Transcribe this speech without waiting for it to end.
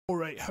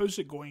Alright, how's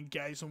it going,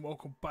 guys, and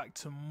welcome back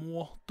to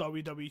more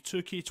WWE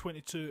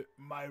 2K22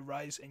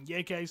 MyRise. And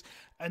yeah, guys,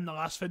 in the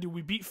last video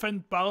we beat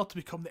Finn Balor to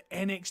become the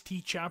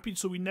NXT champion,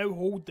 so we now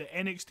hold the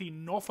NXT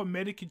North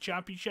American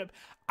Championship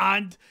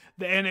and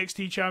the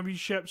NXT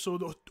Championship. So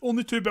the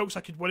only two belts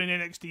I could win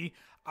in NXT,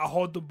 I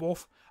had them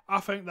both. I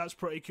think that's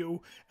pretty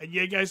cool. And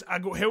yeah, guys, I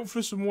got help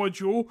from Samoa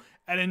Joe,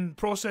 and in the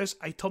process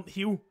I turned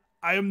heel.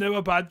 I am now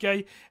a bad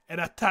guy,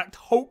 and I attacked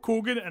Hulk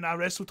Hogan, and I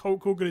wrestled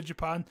Hulk Hogan in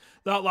Japan.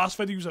 That last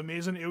video was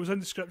amazing. It was in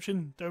the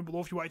description down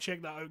below if you want to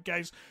check that out,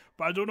 guys.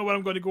 But I don't know where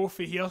I'm going to go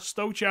for here.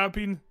 Still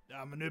champion.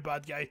 I'm a new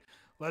bad guy.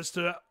 Let's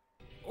do it.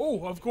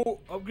 Oh, I've got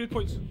upgrade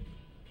points.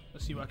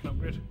 Let's see what I can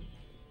upgrade.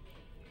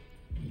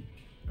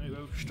 Right,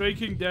 well,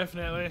 striking,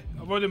 definitely.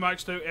 I've already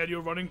maxed out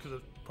aerial running because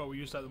I've probably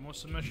used that the most.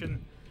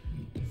 Submission.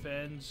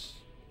 Defense.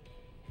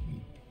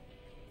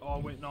 Oh,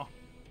 wait, no.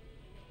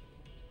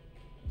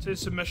 It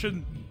says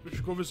submission, we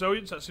should go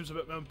resilience. That seems a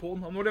bit more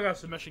important. I'm not really a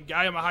submission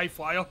guy, I'm a high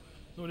flyer.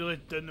 Not really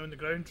down on the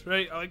ground.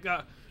 Right, I like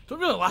that. Don't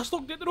really last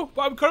long, did they though?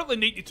 But I'm currently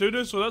 92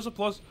 now, so that's a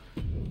plus.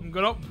 I'm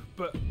going up,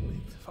 but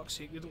for fuck's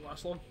sake, they don't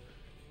last long.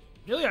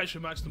 Really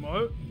actually maxed them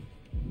out.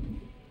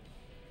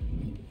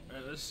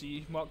 Right, let's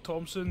see. Mark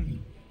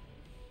Thompson.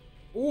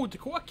 Oh,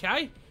 Dakota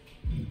Kai.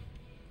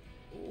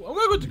 Oh, I'm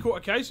gonna go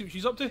Dakota Kai, see what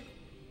she's up to.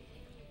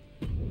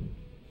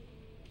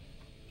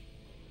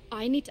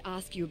 I need to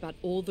ask you about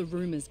all the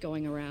rumors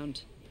going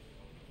around.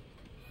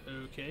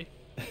 Okay.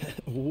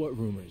 What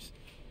rumors?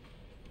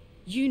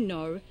 You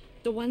know,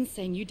 the ones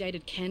saying you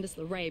dated Candice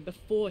LeRae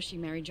before she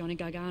married Johnny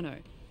Gargano.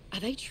 Are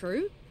they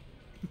true?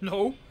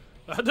 No,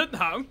 that didn't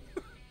happen.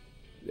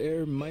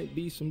 There might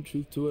be some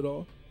truth to it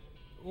all.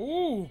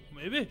 Oh,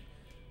 maybe.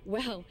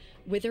 Well,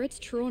 whether it's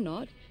true or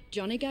not,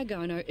 Johnny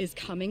Gargano is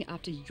coming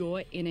after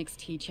your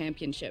NXT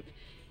championship,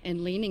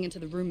 and leaning into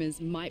the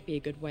rumors might be a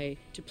good way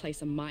to play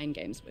some mind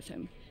games with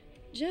him.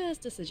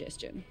 Just a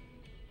suggestion.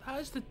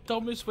 That is the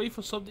dumbest way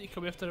for somebody to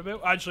come after a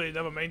belt. Actually,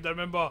 never mind. I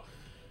remember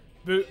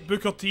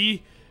Booker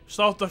T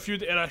started a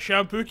feud in a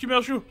shampoo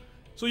commercial.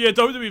 So yeah,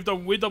 WWE've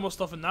done way dumber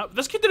stuff than that. But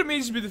this kind of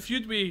reminds me of the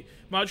feud with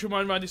Macho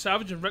Man Randy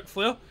Savage and Ric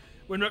Flair.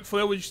 When Ric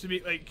Flair used to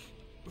make like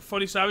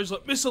funny Savage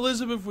like, Miss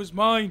Elizabeth was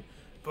mine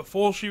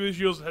before she was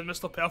yours, and had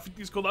Mr. Perfect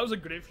he's called. That was a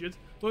great feud.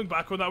 Looking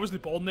back on that, I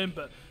wasn't born then,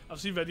 but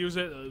I've seen videos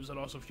of it. It was an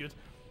awesome feud.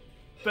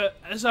 But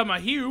as I'm a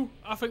heel,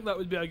 I think that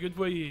would be a good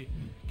way of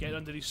getting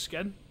under his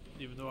skin.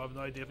 Even though I have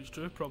no idea if it's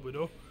true, probably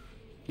no.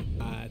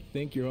 I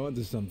think you're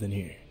onto something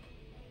here.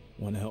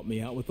 Want to help me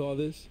out with all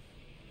this?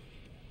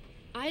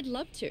 I'd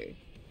love to.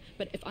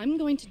 But if I'm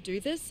going to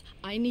do this,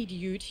 I need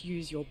you to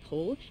use your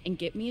pull and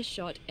get me a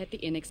shot at the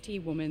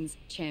NXT Women's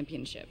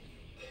Championship.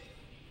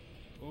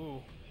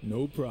 Oh.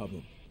 No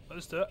problem.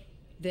 Let's do it.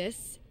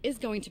 This is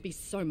going to be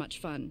so much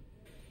fun.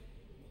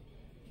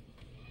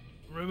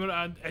 Rumour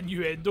and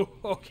Innuendo.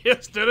 Okay,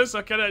 let's do this.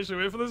 I can't actually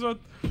wait for this one.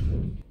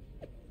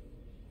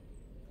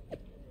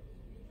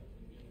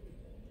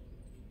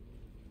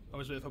 I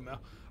was waiting for me.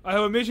 I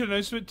have a major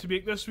announcement to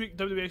make this week.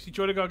 WWE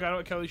Johnny Gargano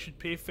and Kelly should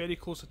pay very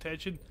close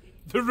attention.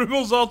 The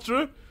rumours are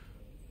true.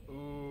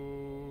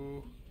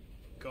 Oh,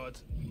 God.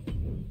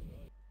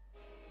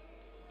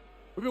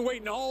 We've been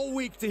waiting all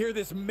week to hear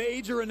this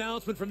major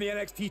announcement from the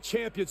NXT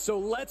champion, so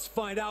let's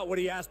find out what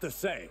he has to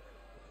say.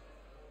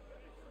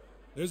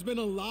 There's been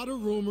a lot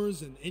of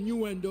rumors and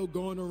innuendo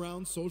going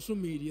around social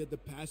media the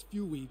past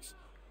few weeks,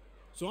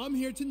 so I'm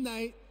here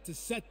tonight to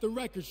set the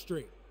record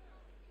straight.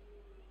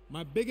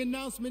 My big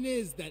announcement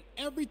is that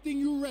everything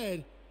you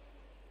read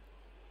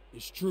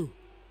is true.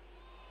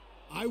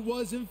 I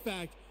was, in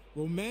fact,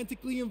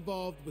 romantically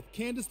involved with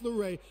Candice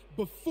LeRae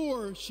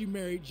before she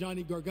married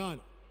Johnny Gargano.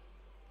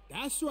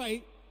 That's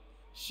right,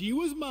 she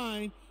was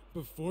mine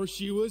before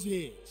she was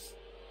his.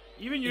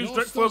 Even used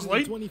Ric Flair's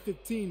line. In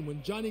 2015,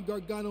 when Johnny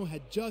Gargano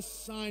had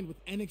just signed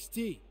with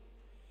NXT,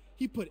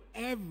 he put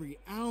every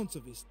ounce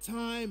of his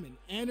time and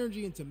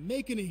energy into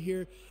making it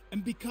here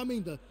and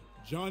becoming the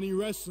Johnny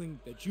Wrestling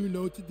that you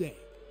know today.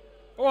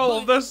 All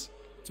of this.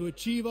 To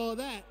achieve all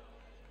that,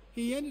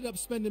 he ended up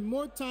spending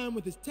more time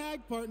with his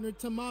tag partner,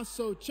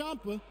 Tommaso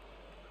Ciampa,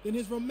 than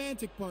his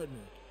romantic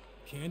partner,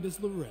 Candice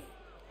LeRae.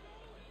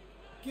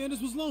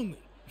 Candice was lonely,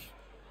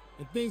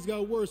 and things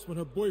got worse when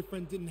her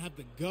boyfriend didn't have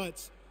the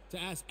guts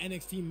to ask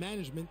NXT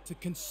management to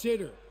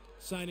consider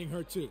signing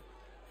her too.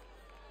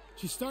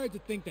 She started to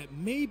think that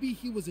maybe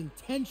he was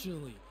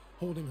intentionally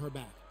holding her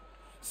back,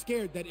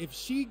 scared that if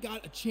she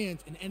got a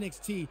chance in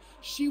NXT,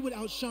 she would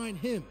outshine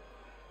him.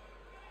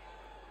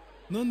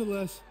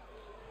 Nonetheless,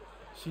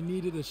 she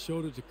needed a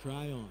shoulder to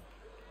cry on,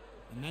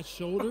 and that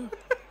shoulder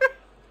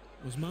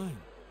was mine.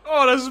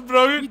 Oh, that's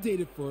brilliant. We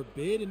dated for a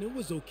bit, and it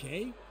was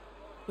okay,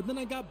 but then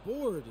I got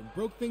bored and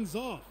broke things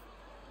off,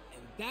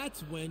 and that's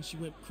when she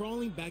went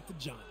crawling back to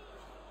Johnny.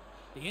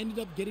 They ended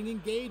up getting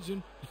engaged,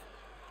 and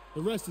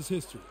the rest is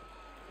history.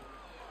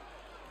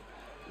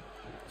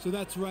 So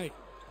that's right,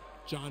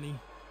 Johnny.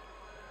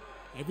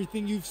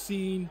 Everything you've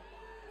seen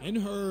and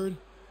heard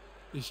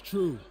is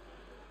true.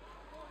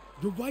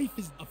 Your wife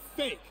is a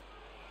fake.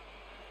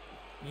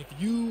 And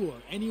if you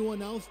or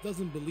anyone else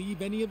doesn't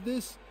believe any of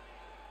this,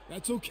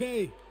 That's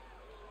okay,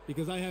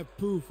 because I have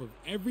proof of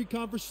every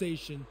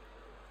conversation,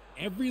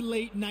 every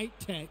late night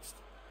text,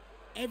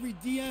 every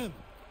DM.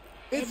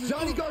 It's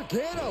Johnny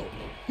Gargano.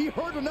 He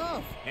heard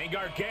enough. And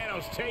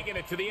Gargano's taking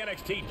it to the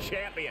NXT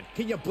champion.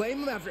 Can you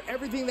blame him after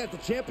everything that the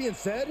champion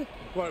said?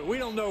 Well, we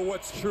don't know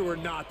what's true or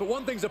not, but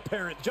one thing's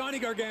apparent. Johnny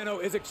Gargano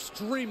is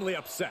extremely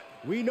upset.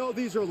 We know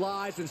these are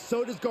lies, and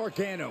so does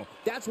Gargano.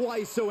 That's why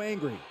he's so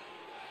angry.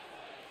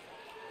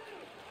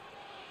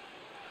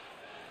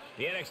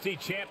 The NXT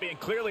champion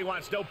clearly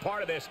wants no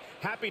part of this.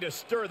 Happy to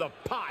stir the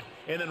pot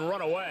and then run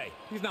away.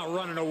 He's not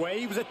running away.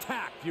 He was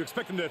attacked. You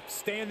expect him to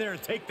stand there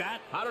and take that?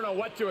 I don't know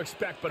what to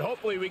expect, but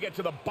hopefully we get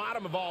to the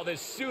bottom of all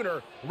this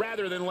sooner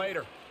rather than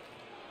later.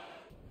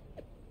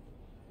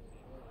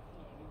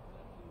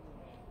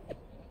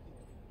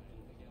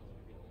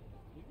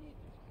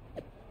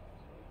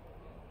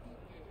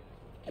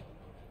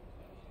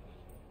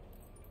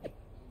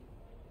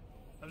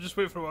 I'm just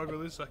waiting for a while to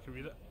go this so I can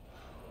read it.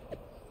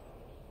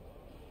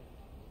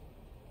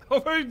 Oh,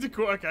 very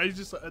Dakota Kai's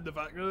just in the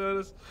background of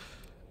this.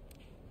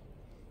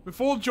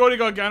 Before Johnny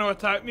Gargano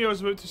attacked me, I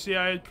was about to say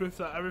I had proof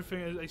that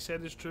everything I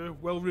said is true.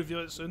 We'll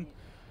reveal it soon.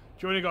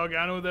 Johnny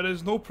Gargano, there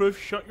is no proof.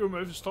 Shut your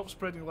mouth and stop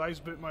spreading lies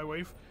about my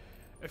wife.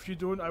 If you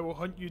don't, I will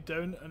hunt you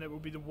down and it will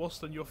be the worst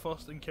than your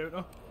first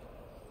encounter.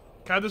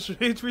 Candice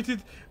LeRae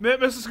tweeted, met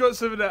Mr. Scott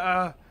Simon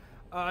at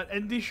an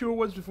indie show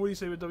once before he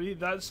signed with WWE.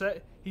 That's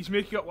it. He's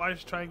making up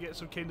lies to try and get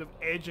some kind of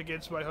edge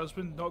against my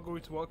husband. Not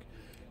going to work.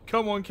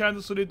 Come on,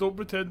 Candice LeRae, don't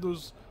pretend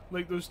those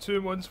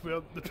 2 months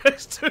were the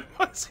best 2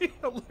 months of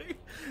your life.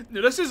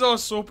 Now, this is all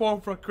soap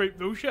opera crap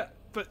bullshit.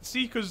 But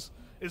see, because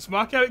it's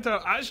my character,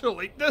 I actually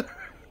liked it.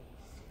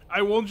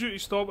 I warned you to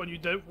stop and you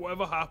didn't.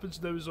 Whatever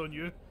happens now is on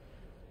you.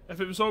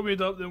 If it was all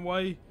made up, then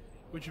why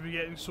would you be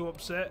getting so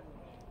upset?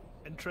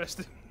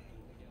 Interesting.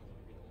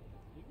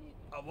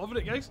 I'm loving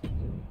it, guys.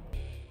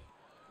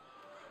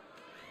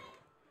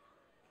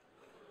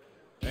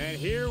 And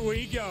here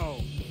we go.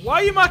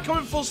 Why am I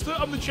coming first?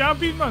 I'm the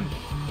champion, man.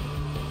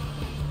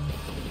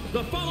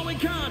 The following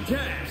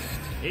contest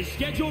is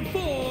scheduled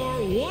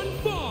for one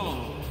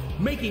fall.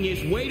 Making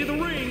his way to the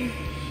ring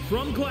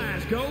from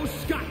Glasgow,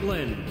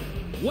 Scotland.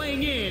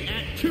 Weighing in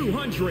at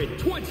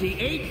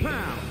 228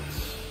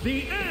 pounds.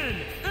 The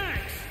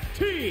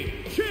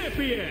NXT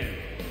Champion,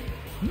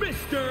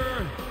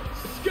 Mr.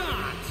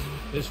 Scott.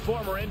 This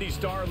former indie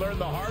star learned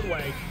the hard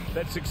way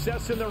that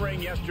success in the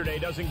ring yesterday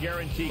doesn't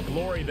guarantee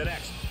glory the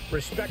next.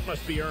 Respect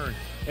must be earned.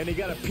 And he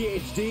got a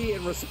PhD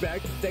in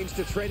respect thanks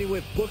to training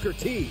with Booker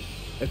T.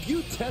 If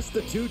you test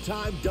the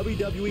two-time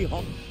WWE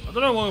Hall... I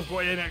don't know how long I've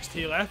got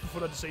NXT left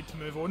before I decide to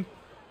move on.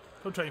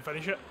 I'll try and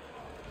finish it.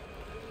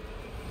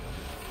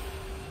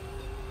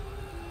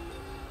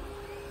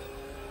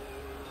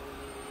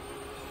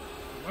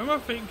 Why am I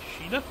fighting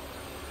Kushida?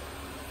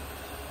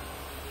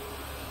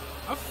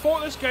 I've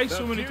fought this guy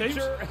so many times.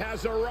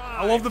 Has arrived.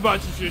 I love the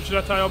Back to the Future,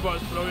 I tell you,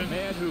 but it's brilliant.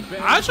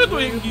 I actually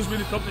don't think he's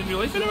really something in real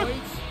life anyway.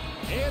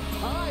 And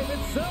time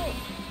itself.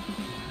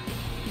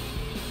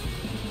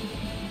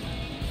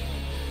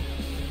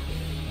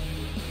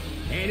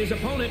 And his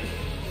opponent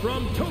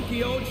from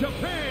Tokyo,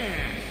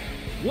 Japan,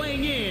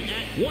 weighing in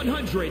at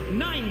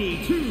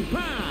 192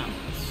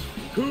 pounds,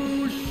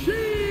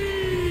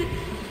 Kushida.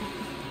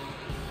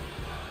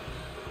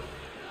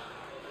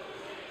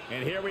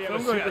 And here we have a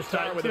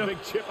superstar with a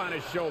big chip on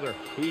his shoulder.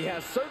 He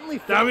has certainly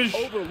damage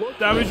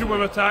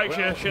with attacks.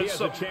 Yeah, shit.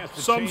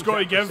 Something's got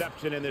to give.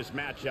 In this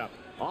matchup.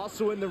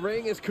 Also in the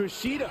ring is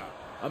Kushida,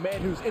 a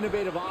man whose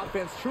innovative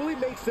offense truly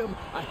makes him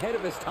ahead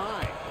of his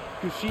time.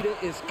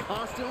 Kushida is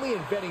constantly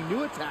inventing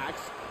new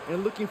attacks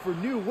and looking for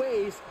new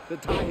ways to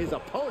tie his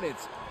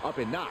opponents up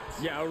in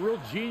knots. Yeah, a real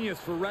genius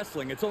for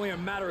wrestling. It's only a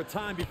matter of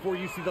time before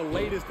you see the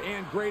latest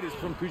and greatest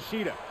from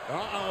Kushida.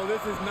 Uh-oh,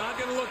 this is not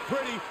going to look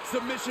pretty.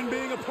 Submission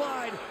being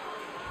applied.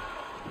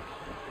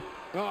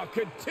 Oh,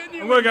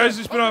 continue. Well, guys,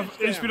 it's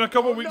been a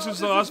couple of weeks since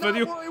the last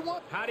video.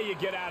 How do you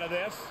get out of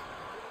this?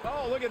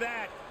 Oh, look at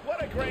that.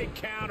 What a great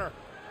counter.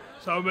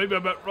 So maybe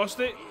a bit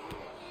rusty.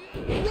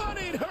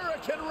 Running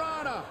Hurricane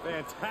Rana.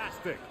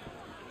 Fantastic.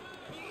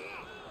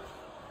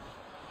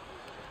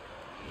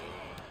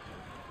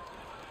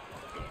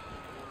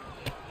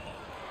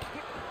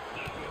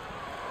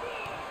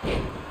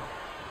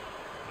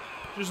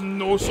 Just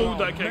no sold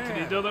that kick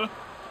to the other.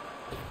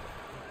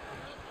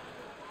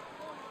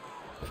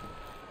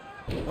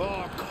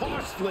 Oh,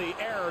 costly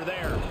error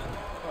there.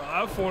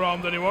 That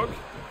forearm didn't work.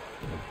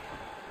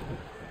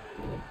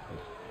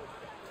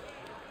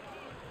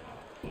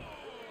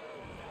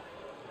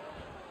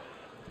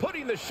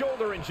 Putting the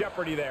shoulder in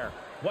jeopardy there.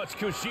 What's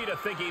Kushida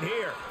thinking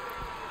here?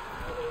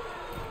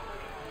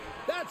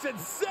 That's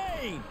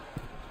insane!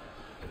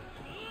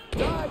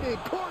 Diving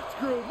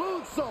corkscrew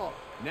moonsault.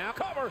 Now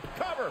cover.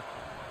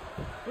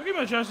 We'll give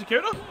him a chance to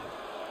counter.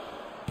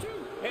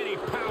 And he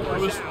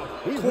powers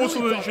out.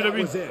 Closer than it should have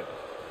been.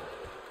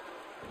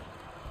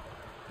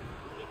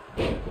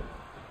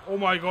 Oh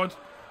my god.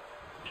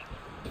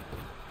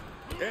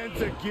 And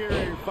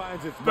Tajiri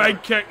finds its big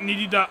mark. Kick,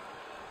 needed that.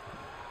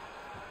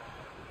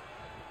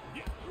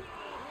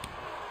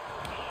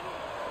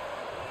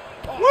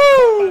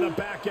 with a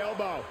back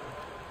elbow.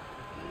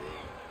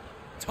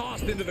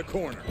 Tossed into the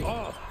corner.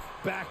 Oh,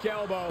 back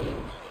elbow.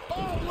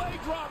 Oh,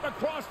 leg drop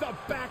across the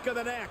back of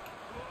the neck.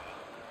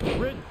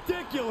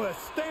 Ridiculous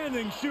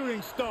standing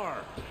shooting star.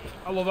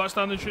 I love that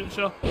standing shooting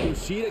star.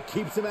 Kushida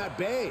keeps him at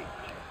bay.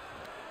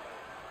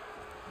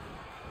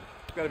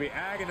 Got to be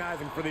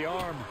agonizing for the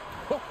arm.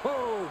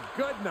 Oh,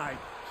 good night.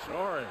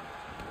 Sorry.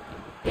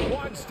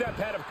 One step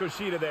ahead of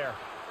Kushida there.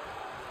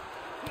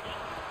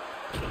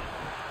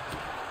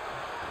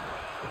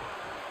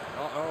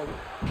 Uh-oh.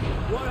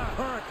 What a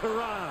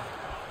hurricanrana.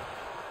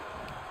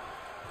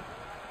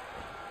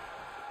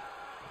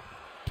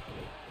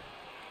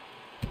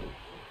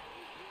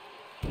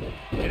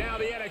 And now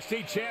the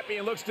NXT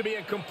champion looks to be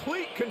in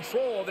complete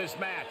control of this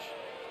match.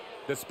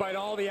 Despite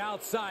all the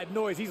outside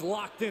noise, he's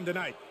locked in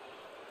tonight.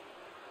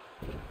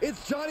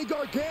 It's Johnny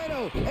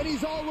Gargano, and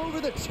he's all over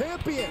the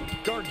champion.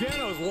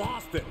 Gargano's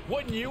lost it.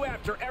 Wouldn't you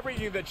after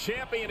everything the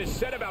champion has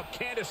said about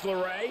Candice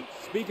LeRae?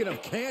 Speaking of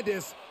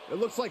Candice, it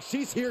looks like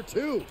she's here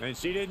too. And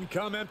she didn't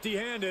come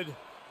empty-handed.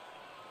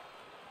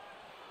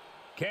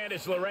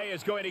 Candice LeRae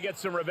is going to get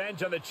some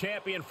revenge on the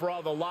champion for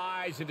all the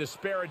lies and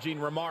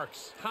disparaging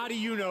remarks. How do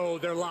you know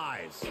they're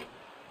lies?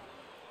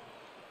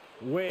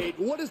 Wait,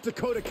 what is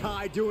Dakota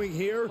Kai doing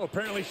here? Well,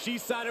 apparently she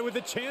sided with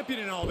the champion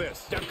in all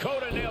this.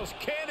 Dakota nails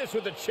Candice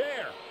with a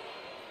chair.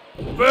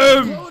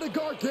 Boom! Blow to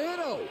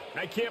Gargano.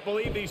 I can't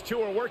believe these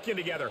two are working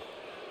together.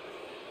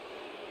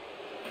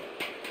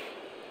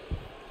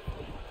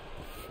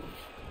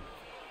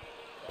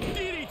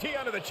 DDT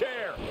under the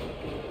chair.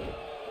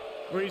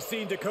 We've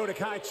seen Dakota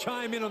Kai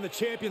chime in on the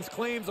champion's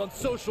claims on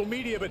social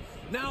media, but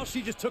now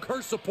she just took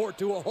her support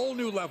to a whole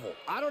new level.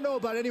 I don't know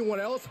about anyone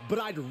else, but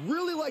I'd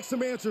really like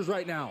some answers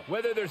right now.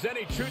 Whether there's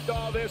any truth to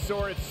all this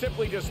or it's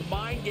simply just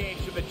mind games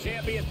for the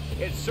champion,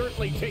 it's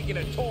certainly taking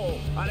a toll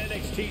on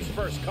NXT's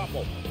first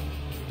couple.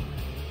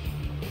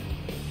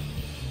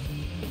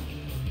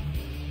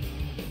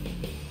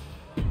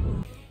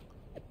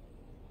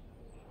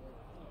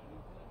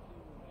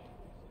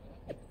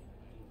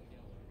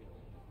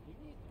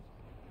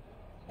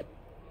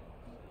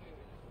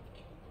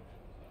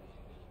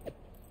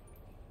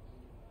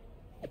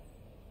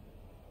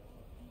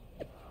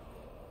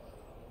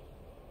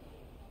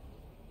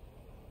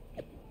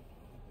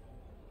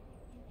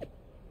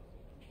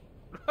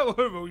 I love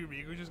how William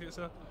Regal just gets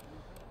that.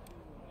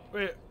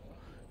 Wait,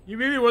 you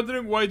may be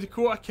wondering why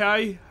Dakota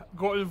Kai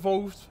got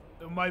involved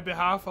on my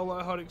behalf. I'll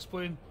let her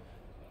explain.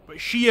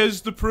 But she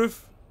is the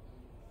proof.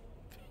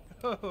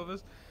 I love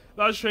this.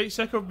 That's right,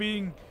 sick of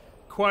being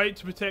quiet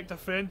to protect a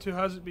friend who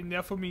hasn't been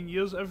there for me in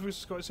years. Everything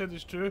Scott said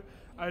is true.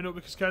 I know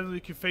because Canada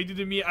confided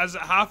in me as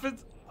it happened.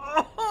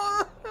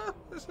 Oh,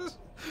 this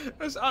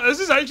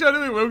is actually a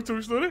really well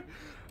told story.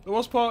 The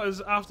worst part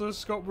is after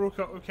Scott broke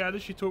up with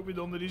Candice, she told me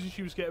the only reason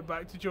she was getting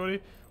back to Johnny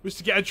was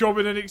to get a job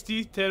in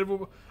NXT.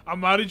 Terrible. A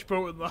marriage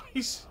built on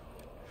lies.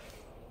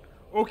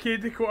 Okay,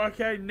 Dakota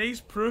Kai,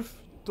 nice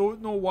proof.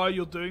 Don't know why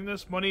you're doing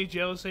this. Money,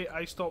 jealousy.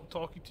 I stopped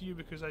talking to you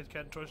because I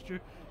can't trust you.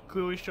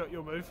 Clearly shut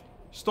your mouth.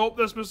 Stop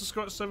this, Mr.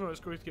 Scott Simmer.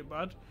 It's going to get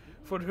bad.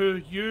 For who?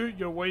 You,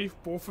 your wife,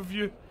 both of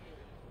you.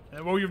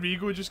 And William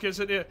Regal just gets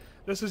into it.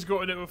 This has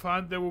gotten out of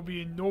hand. There will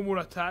be no more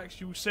attacks.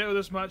 You will settle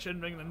this match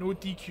in ring and no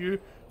DQ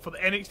for the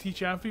NXT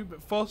champion.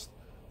 But first,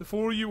 the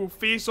four of you will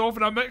face off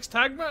in a mixed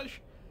tag match.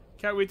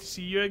 Can't wait to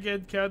see you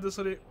again, Candice.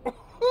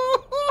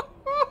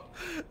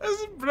 This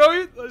is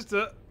brilliant. Let's do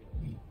it.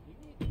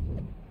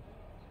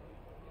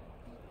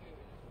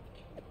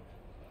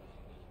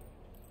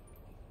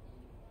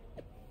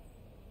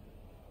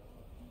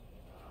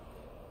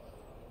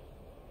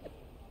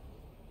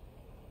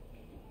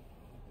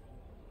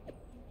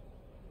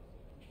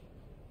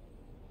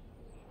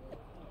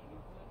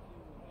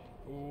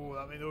 Oh,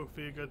 that made no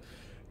feel good.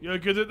 You're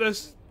good at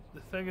this. The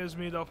thing is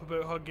made up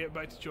about her getting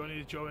back to Johnny.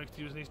 The job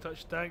NXT was a nice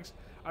touch. Thanks.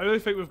 I really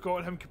think we've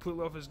gotten him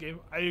completely off his game.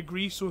 I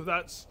agree. So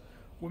that's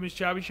Women's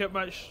Championship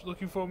match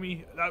looking for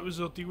me. That was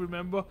their deal,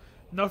 remember?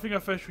 Nothing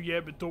official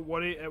yet, but don't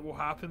worry, it will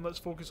happen. Let's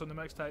focus on the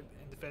mixed tag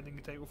and defending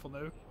the title for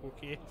now.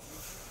 Okay.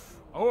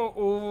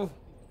 Oh.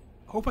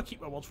 I hope I keep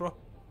my word for her.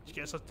 She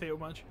gets a title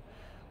match.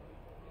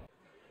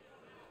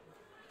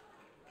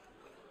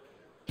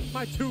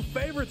 My two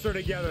favorites are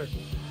together.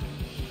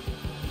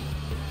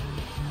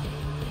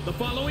 The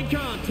following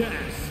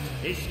contest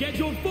is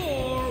scheduled for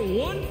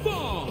one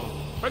fall.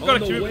 I've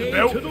got on to the the way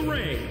belt. to the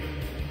ring,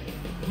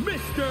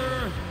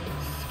 Mr.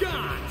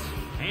 Scott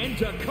and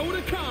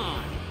Dakota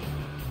Kai.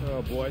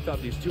 Oh boy, I thought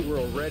these two were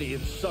already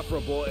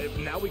insufferable.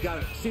 Now we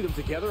gotta see them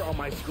together on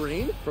my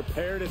screen.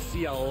 Prepare to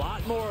see a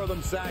lot more of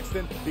them,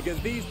 Saxton, because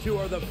these two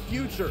are the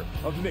future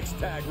of mixed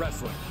tag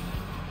wrestling.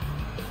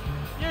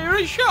 Yeah, you're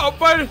right. Shut up,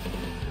 bud.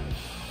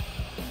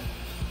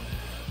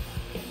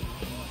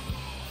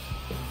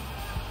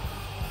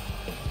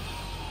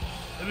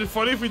 It'd be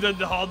funny if we did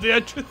the Hardy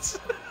entrance.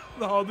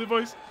 The Hardy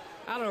boys.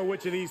 I don't know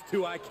which of these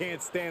two I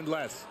can't stand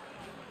less.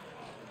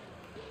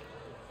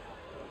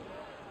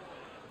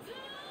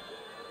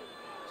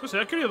 So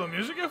I could hear the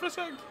music here for a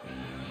second.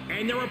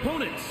 And their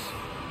opponents,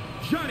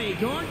 Johnny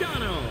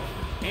Gargano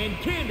and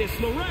Candice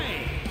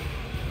LeRae.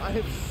 I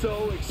am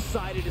so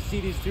excited to see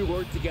these two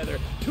work together.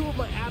 Two of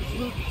my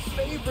absolute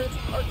favorites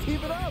are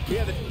teaming up.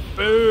 Yeah,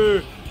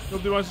 Boo!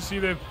 Nobody wants to see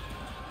them.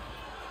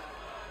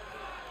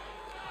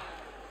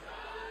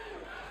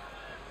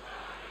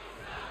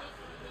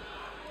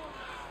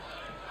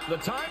 the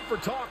time for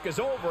talk is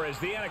over as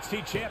the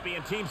NXT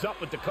champion teams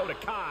up with Dakota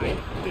Kai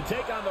to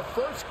take on the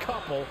first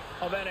couple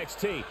of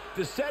NXT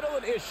to settle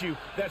an issue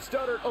that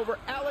started over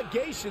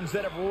allegations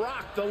that have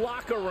rocked the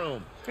locker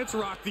room. It's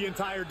rocked the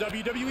entire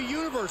WWE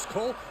universe,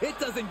 Cole. It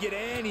doesn't get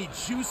any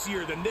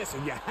juicier than this,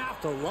 and you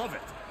have to love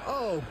it.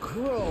 Oh,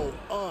 grow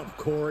up,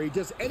 Corey.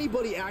 Does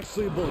anybody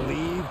actually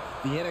believe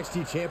the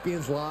NXT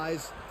champion's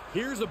lies?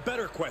 Here's a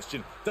better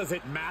question. Does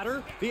it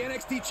matter? The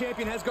NXT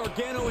champion has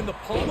Gargano in the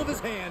palm of his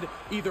hand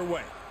either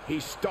way.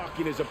 He's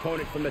stalking his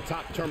opponent from the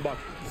top turnbuckle.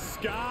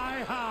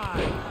 Sky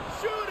high.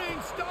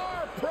 Shooting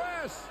star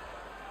press.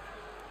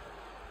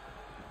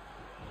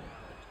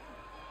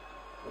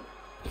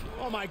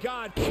 Oh, my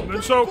God.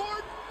 Moonsault.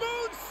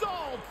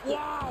 Moonsault.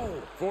 Wow.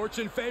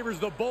 Fortune favors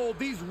the bold.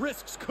 These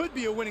risks could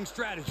be a winning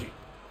strategy.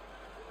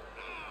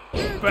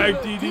 Big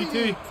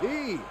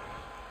DDT.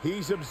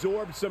 He's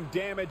absorbed some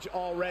damage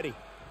already.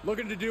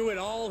 Looking to do it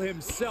all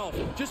himself.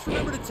 Just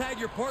remember to tag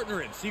your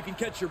partner in so you can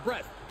catch your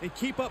breath and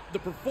keep up the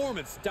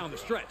performance down the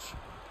stretch.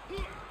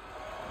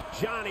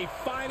 Johnny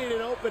finding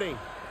an opening.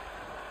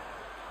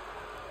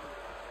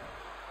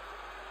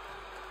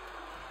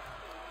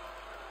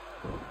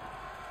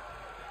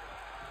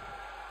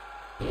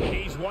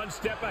 He's one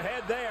step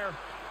ahead there.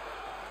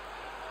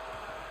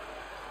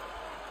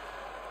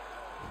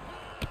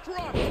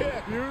 Drop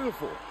kick.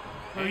 Beautiful.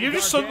 You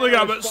just suddenly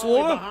got a bit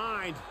slower.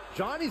 Behind.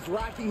 Johnny's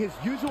lacking his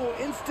usual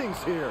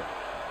instincts here.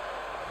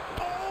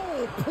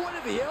 Oh, point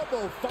of the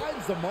elbow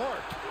finds the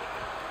mark.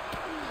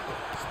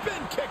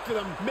 Spin kick to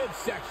the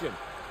midsection.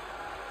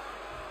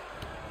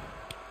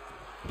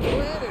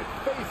 Planted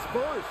face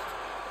first.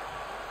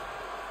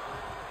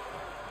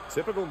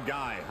 Typical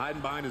guy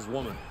hiding behind his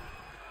woman.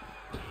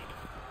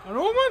 An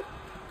woman?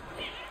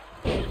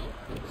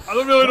 I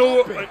don't really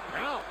know. Like,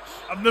 Ouch.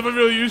 I've never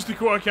really used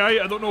Dakota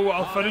Kai. I don't know what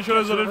our finisher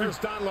is or anything.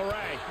 Reversed on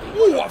LeRae.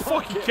 Oh, what a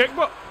fucking kick,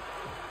 but.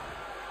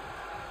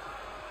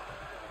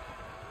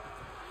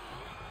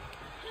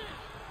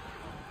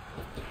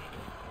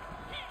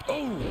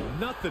 Oh,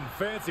 nothing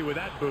fancy with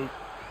that boot.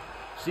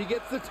 She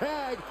gets the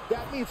tag.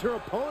 That means her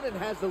opponent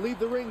has to leave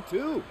the ring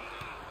too.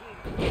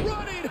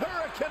 Running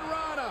Hurricane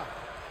Rana.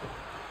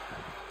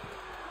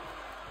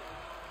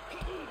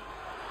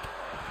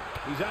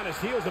 He's on his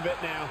heels a bit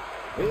now.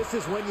 This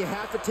is when you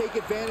have to take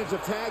advantage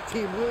of tag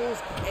team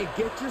rules and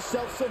get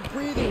yourself some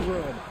breathing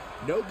room.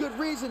 No good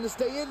reason to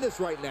stay in this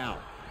right now.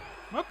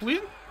 Am I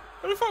bleeding?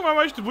 How the fuck am I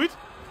managed to bleed?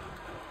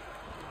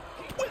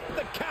 With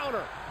the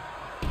counter.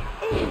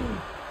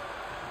 Ooh.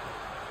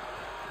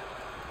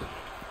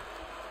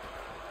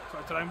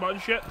 Trying button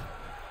shit.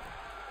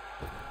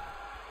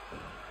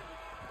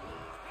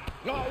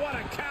 Oh, what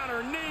a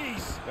counter.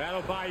 Knees.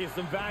 That'll buy you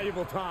some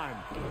valuable time.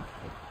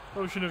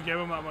 Probably shouldn't have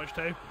given him that much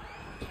time.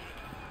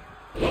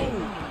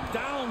 Oh,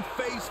 down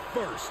face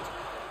first.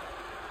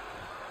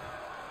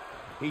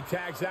 He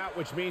tags out,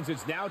 which means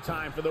it's now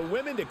time for the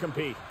women to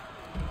compete.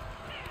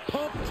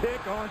 Pump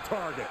kick on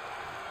target.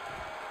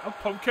 A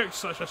pump kick's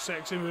such a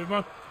sexy move,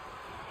 man.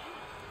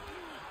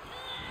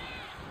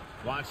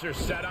 Wants her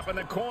set up in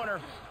the corner.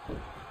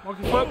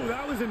 Monkey flip. Oh,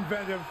 that was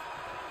inventive.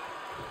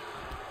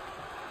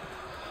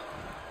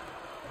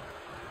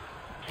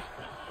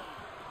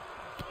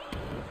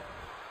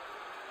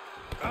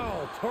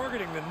 Oh,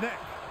 targeting the neck.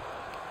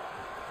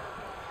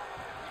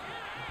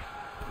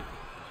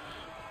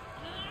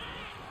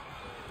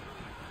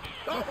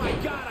 Oh my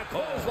God, a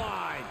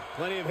clothesline.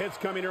 Plenty of hits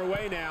coming her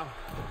way now.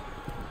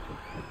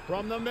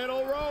 From the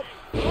middle rope.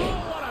 Oh,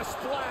 what a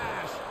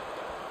splash.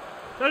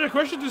 That's a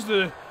question.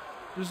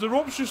 Does the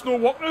ropes just no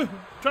work now?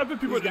 Try to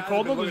put people in the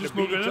corner, they just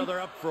no beat each getting in. other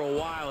up for a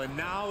while, and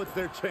now it's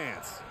their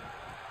chance.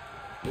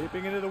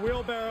 Leaping into the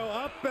wheelbarrow,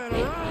 up and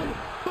around.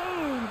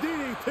 Boom,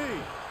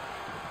 DDT.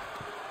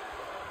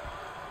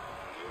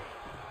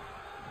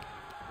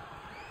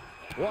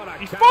 What a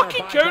He counter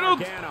fucking by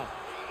countered. Gargano.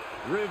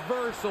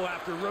 Reversal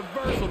after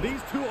reversal.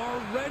 These two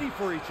are ready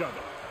for each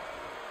other.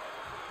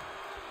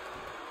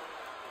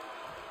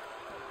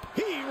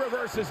 He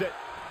reverses it.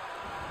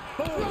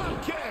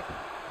 Drop kick.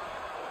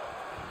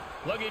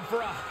 Looking for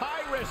a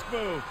high-risk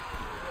move.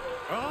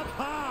 Up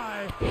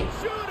high.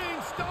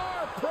 Shooting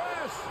star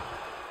press.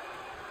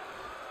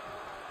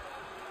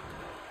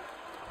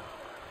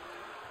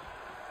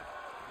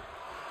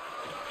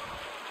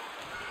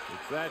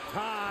 It's that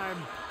time.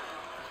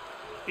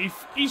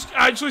 He's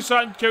actually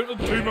sat and countered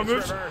two of my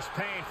moves. Reverse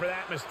pain for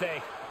that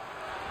mistake.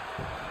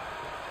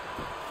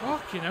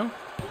 Fuck, you know.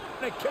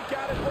 And a kick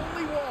out at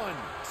only one.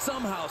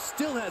 Somehow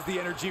still has the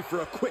energy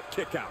for a quick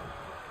kick out.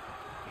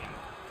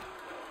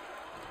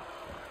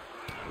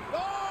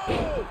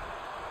 Oh!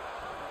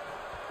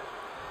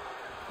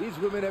 These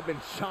women have been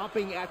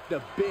chomping at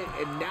the bit,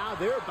 and now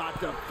they're about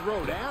to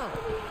throw down.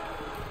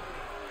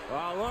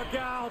 Oh, look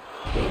out.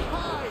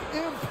 High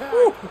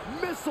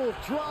impact missile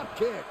drop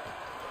kick.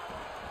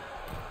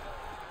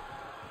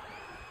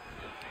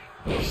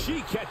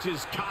 She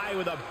catches Kai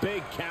with a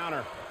big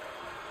counter.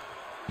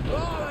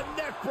 Oh,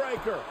 the neck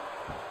breaker.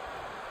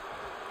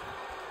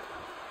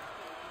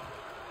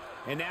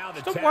 And now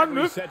the tag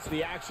resets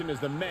the action as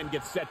the men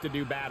get set to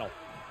do battle.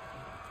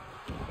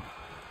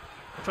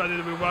 Try to do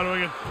the move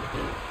again.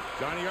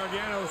 Johnny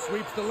Gargano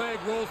sweeps the leg,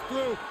 rolls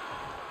through.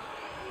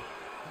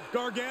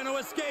 Gargano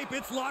escape,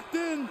 it's locked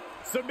in.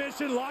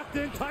 Submission locked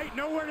in tight,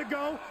 nowhere to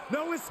go,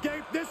 no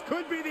escape. This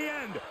could be the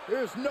end.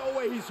 There's no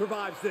way he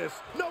survives this.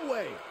 No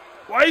way.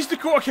 Why is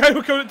Dakota Kai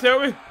coming to tell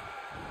me?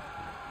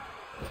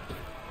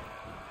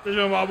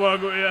 Doesn't matter where I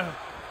go here.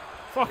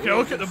 Fuck it,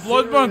 look at the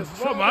blood, man.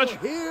 What a match.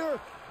 Here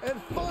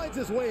and finds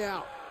his way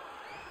out.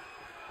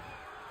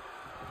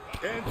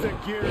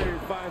 Enziguri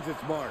finds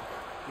its mark.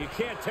 You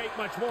can't take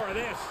much more of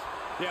this.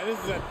 Yeah, this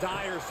is a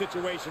dire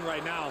situation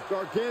right now.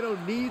 Gargano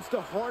needs to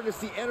harness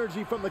the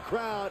energy from the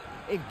crowd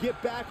and get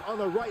back on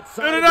the right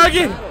side of the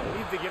Uranagi. battle. He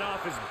needs to get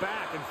off his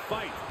back and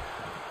fight.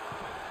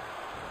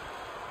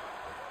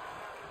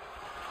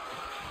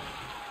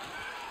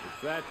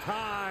 It's that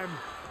time.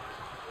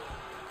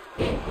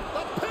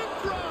 A pin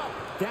drop!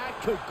 That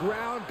could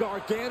ground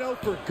Gargano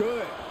for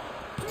good.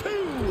 2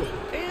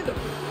 and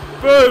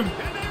boom!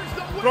 And there's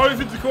the win. Right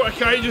into Dakota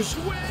Kai, just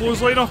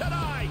clothesliner.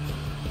 Tonight.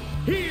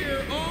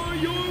 Here are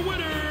your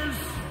winners,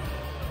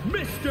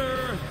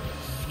 Mr.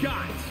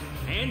 Scott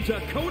and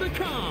Dakota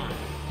Kai.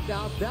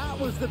 now that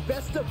was the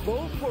best of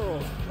both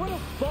worlds. What a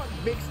fun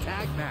mixed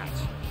tag match.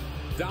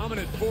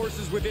 Dominant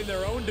forces within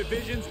their own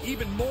divisions,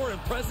 even more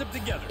impressive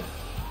together.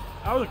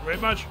 That was a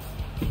great match.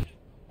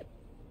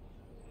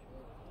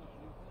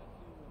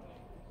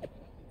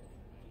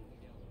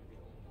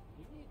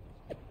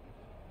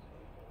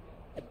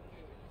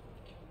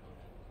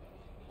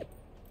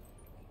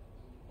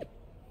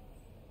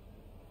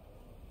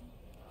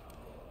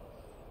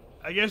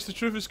 I guess the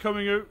truth is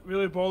coming out,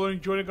 really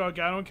bothering Johnny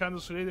Gargano and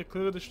Candice LeRae. They're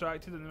clearly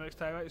distracted in the next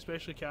tag match,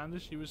 especially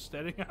Candice. She was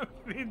staring at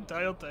me the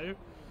entire time.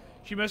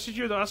 She messaged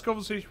you. The last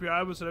conversation we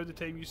had was around the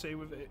time you signed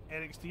with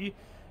NXT.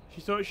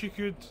 She thought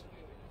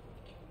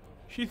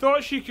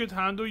she could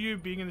handle you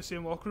being in the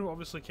same locker room.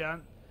 Obviously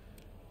can't.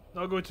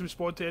 Not going to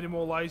respond to any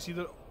more lies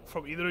either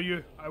from either of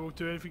you. I will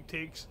do anything it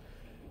takes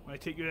when I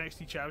take your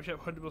NXT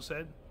Championship,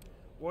 100%.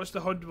 What's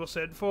the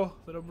 100% for?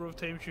 The number of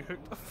times you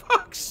hooked. For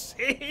fuck's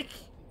sake!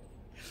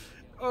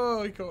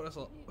 Oh, he caught us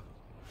up.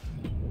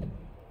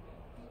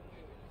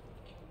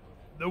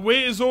 The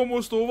wait is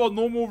almost over.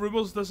 No more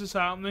rumours. This is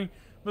happening.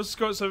 Mr.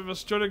 Scott Simon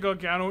vs. Johnny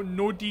Gargano.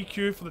 No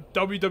DQ for the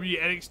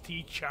WWE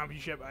NXT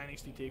Championship at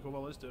NXT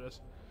TakeOver. Let's do this.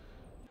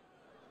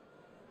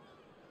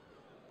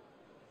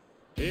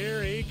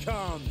 Here he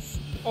comes.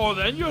 Oh,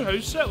 then your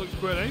house set looks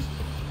quite nice.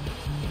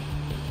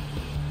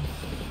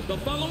 The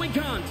following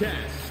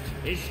contest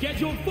is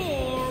scheduled for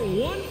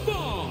one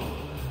fall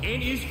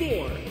and is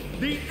for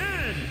the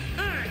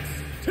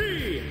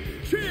NXT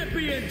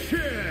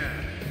Championship.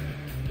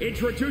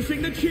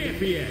 Introducing the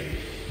champion,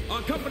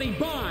 accompanied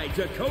by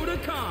Dakota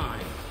Kai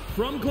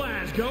from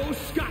Glasgow,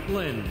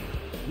 Scotland,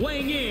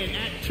 weighing in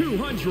at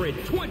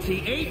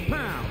 228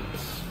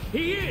 pounds.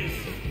 He is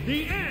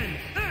the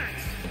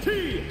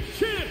NXT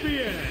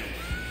Champion,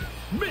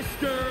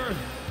 Mr.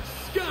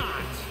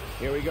 Scott.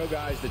 Here we go,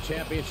 guys. The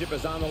championship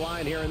is on the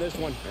line here in this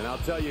one. And I'll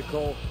tell you,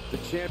 Cole, the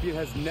champion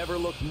has never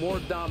looked more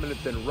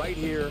dominant than right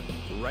here,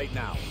 right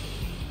now.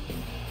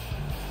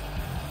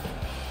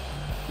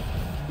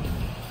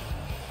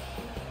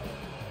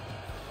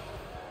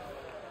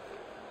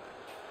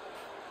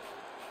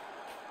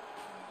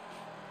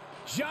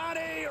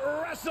 Johnny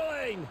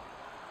Wrestling.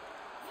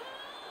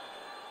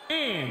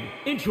 And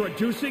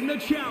introducing the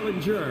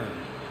challenger,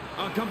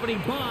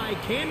 accompanied by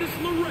Candice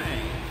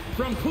LeRae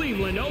from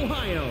Cleveland,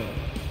 Ohio,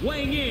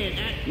 weighing in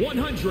at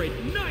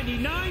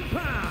 199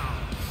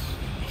 pounds,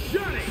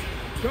 Johnny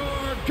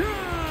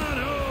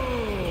Gargano.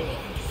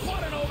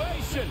 What an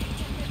ovation.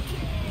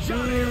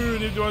 Boo!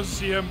 Nobody wants to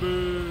see him.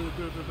 Boo!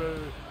 Boo! Boo! Boo!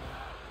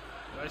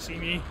 Did I see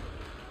me?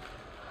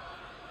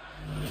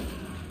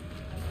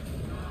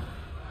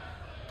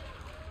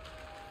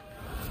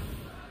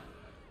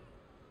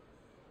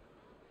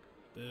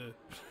 Boo.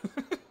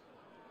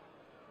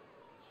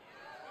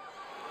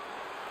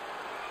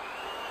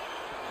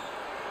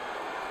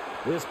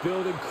 This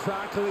building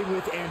crackling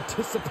with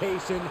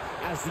anticipation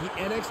as the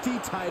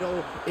NXT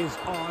title is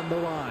on the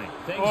line.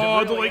 Things Oh, have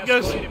I don't really like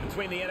this. escalated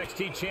between the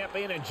NXT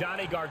champion and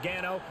Johnny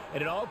Gargano,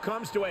 and it all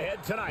comes to a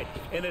head tonight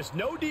in this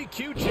no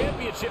DQ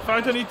championship. In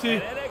fact, I need to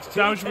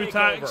damage my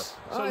attacks.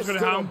 I Something's still gonna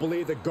happen. don't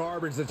believe the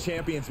garbage the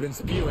champion's been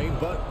spewing,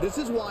 but this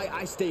is why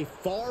I stay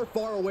far,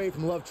 far away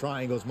from love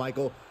triangles,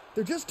 Michael.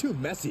 They're just too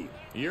messy.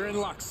 You're in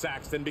luck,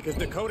 Saxton, because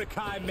Dakota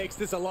Kai makes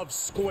this a love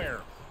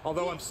square.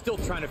 Although I'm still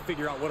trying to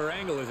figure out what her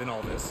angle is in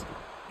all this.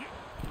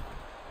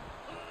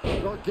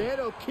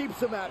 Gargano keeps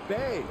him at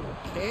bay.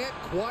 Can't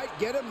quite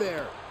get him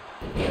there.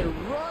 A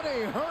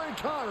running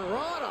Hurricane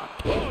Rana.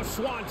 Oh,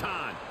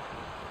 Swanton.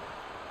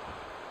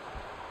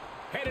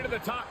 Headed to the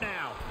top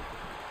now.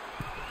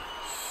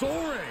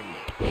 Soaring.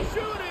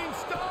 Shooting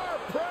star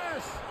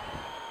press.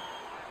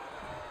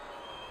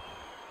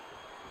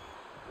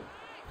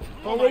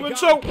 Oh, Roman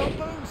Salt.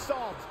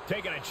 Moonsault.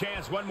 Taking a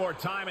chance one more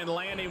time and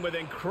landing with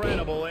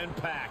incredible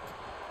impact.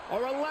 A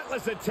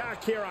relentless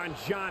attack here on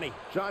Johnny.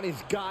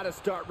 Johnny's got to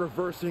start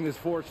reversing his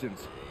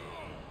fortunes.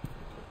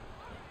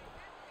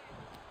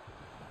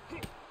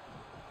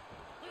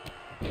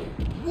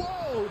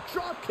 Whoa,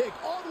 drop kick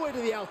all the way to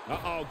the outside.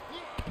 Uh-oh.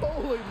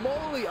 Holy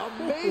moly,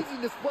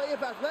 amazing display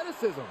of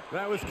athleticism.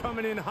 That was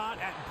coming in hot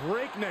at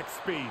breakneck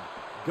speed.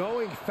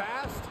 Going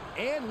fast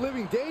and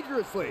living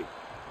dangerously.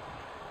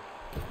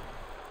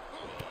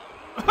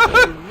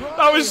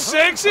 That was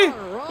sexy.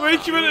 The way he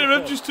came into the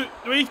ring,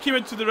 the way he came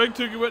into the ring,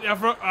 took it with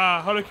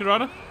a Hurricane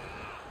Rana.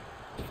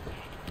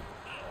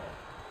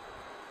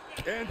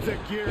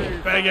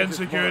 Enziguri. Big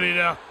insecurity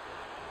there.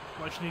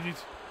 Much needed.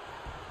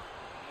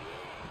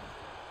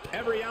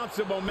 Every ounce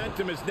of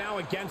momentum is now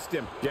against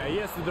him. Yeah, he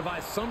has to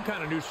devise some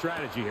kind of new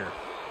strategy here.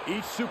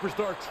 Each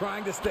superstar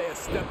trying to stay a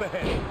step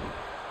ahead.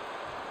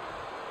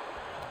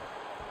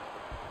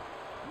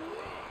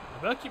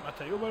 I better keep my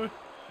title, by the way.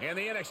 And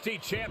the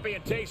NXT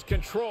champion takes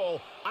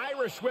control,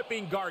 Irish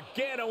whipping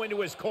Gargano into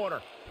his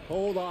corner.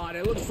 Hold on,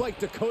 it looks like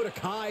Dakota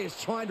Kai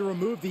is trying to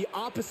remove the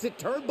opposite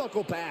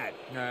turnbuckle pad.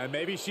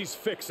 Maybe she's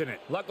fixing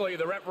it. Luckily,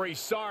 the referee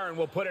saw her and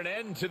will put an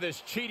end to this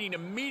cheating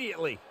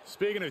immediately.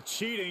 Speaking of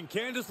cheating,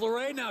 Candice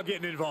LeRae now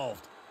getting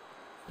involved.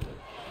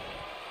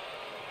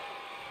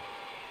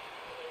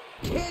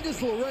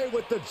 Candice LeRae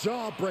with the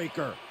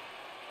jawbreaker.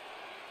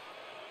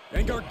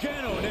 And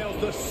Gargano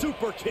nails the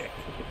super kick.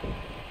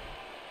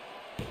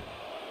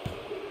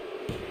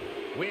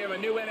 We have a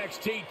new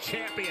NXT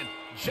champion.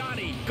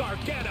 Johnny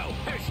Gargano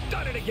has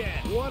done it again.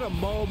 What a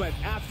moment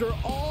after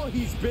all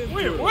he's been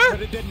through. What?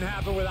 But it didn't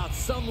happen without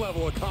some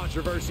level of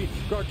controversy.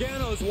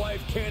 Gargano's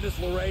wife, Candice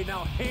LeRae,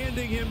 now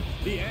handing him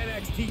the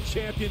NXT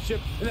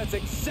championship. And that's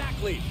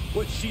exactly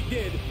what she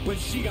did when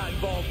she got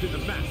involved in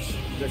the match.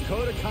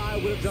 Dakota Kai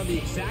would have done the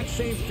exact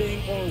same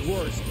thing or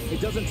worse. It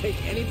doesn't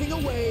take anything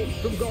away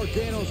from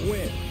Gargano's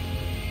win.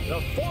 The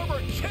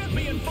former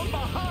champion from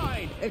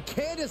behind. And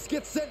Candice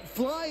gets sent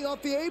flying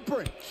off the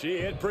apron. She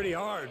hit pretty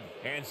hard.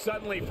 And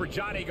suddenly for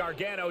Johnny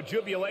Gargano,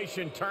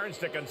 jubilation turns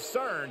to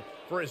concern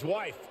for his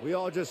wife. We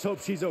all just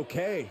hope she's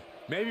okay.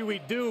 Maybe we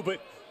do,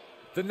 but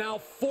the now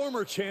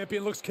former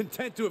champion looks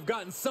content to have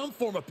gotten some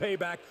form of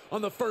payback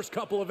on the first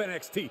couple of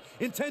NXT,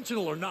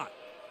 intentional or not.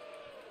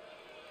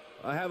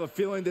 I have a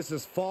feeling this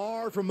is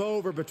far from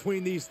over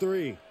between these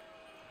three.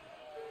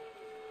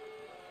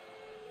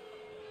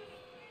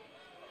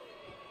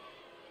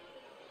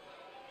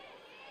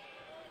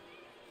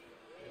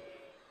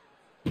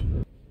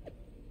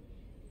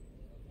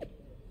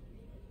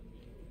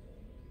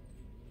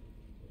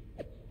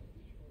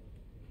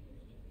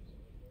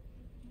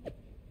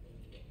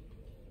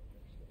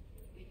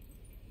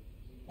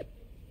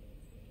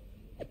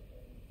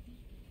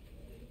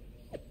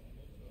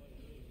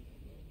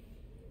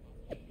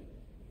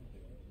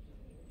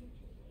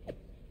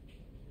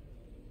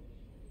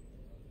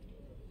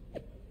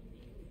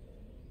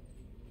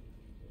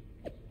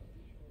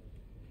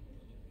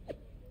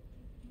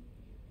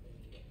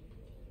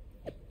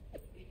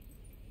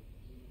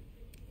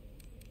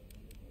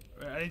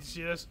 I need to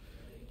see this.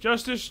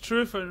 Justice,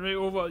 Truth, and right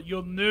over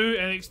your new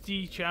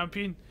NXT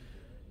champion.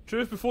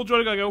 Truth, before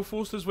Johnny Gargano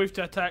forced his wife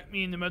to attack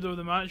me in the middle of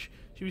the match,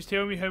 she was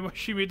telling me how much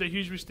she made a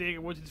huge mistake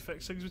and wanted to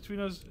fix things between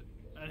us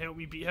and help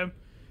me beat him.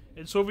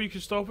 It's over, you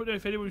can stop it now.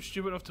 If anyone's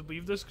stupid enough to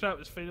believe this crap,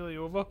 it's finally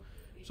over.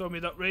 So I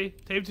made up Ray.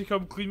 Time to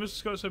come clean,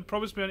 Mr. Scott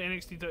promised me on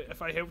NXT that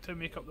if I helped him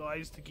make up the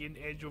lies to gain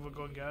edge over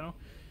Gargano.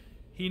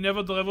 He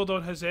never delivered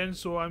on his end,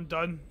 so I'm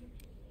done.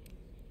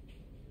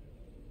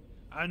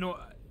 I know.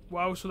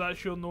 Wow, so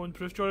that's your known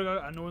proof, Johnny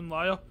Gargano, a known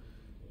liar.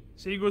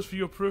 Same goes for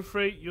your proof,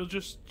 right? You're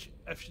just,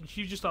 if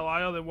she's just a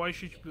liar, then why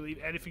should you believe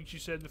anything she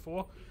said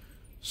before?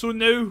 So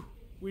now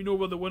we know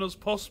where the winner's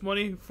purse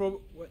money from.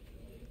 What?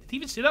 Did he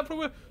even say that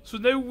properly? So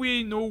now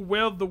we know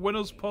where the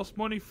winner's purse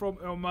money from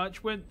our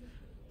match went.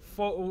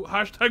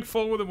 Hashtag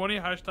follow the money,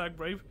 hashtag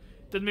bribe.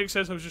 Didn't make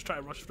sense, I was just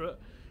trying to rush through it.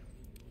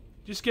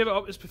 Just give it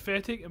up, it's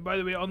pathetic. And by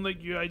the way,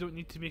 unlike you, I don't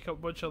need to make up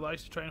a bunch of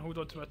lies to try and hold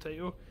on to my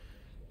title.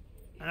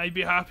 And I'd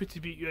be happy to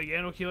beat you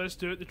again. Okay, let's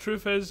do it. The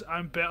truth is,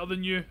 I'm better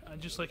than you. And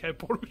just like I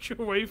borrowed your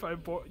wife,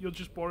 you're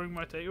just borrowing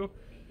my title.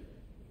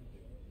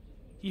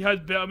 He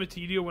had better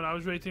material when I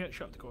was writing it.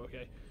 Shut up,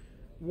 okay.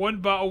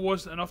 One battle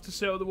wasn't enough to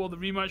settle the world. The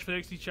rematch for the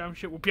NXT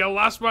Championship will be a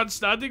last man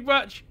standing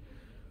match.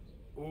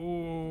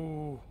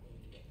 Oh.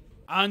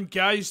 And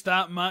guys,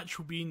 that match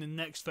will be in the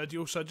next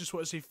video. So I just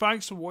want to say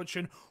thanks for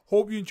watching.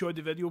 Hope you enjoyed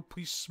the video.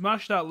 Please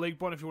smash that like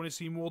button if you want to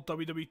see more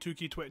WWE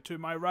 2K22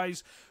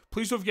 MyRise.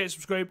 Please don't forget to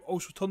subscribe.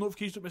 Also turn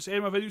notifications to miss any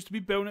of my videos to be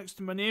bell next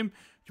to my name. Do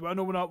you want to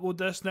know when I upload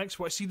this next?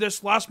 Want to see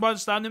this last man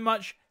standing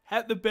match?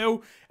 Hit the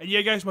bell. And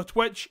yeah guys, my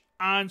Twitch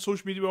and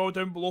social media are all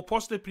down below.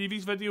 Plus the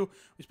previous video.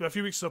 It's been a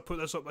few weeks since I put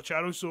this up my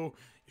channel. So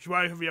if you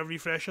want to have a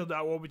refresher,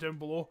 that will all be down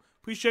below.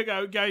 Please check it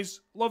out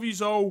guys. Love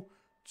yous all.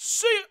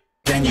 See ya.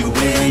 Then you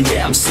win,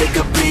 yeah, I'm sick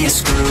of being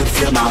screwed.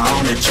 Feel my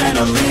own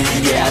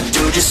adrenaline, yeah, I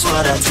do just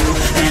what I do.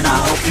 And I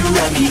hope you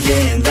let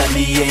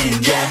me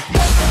in,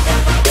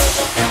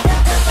 yeah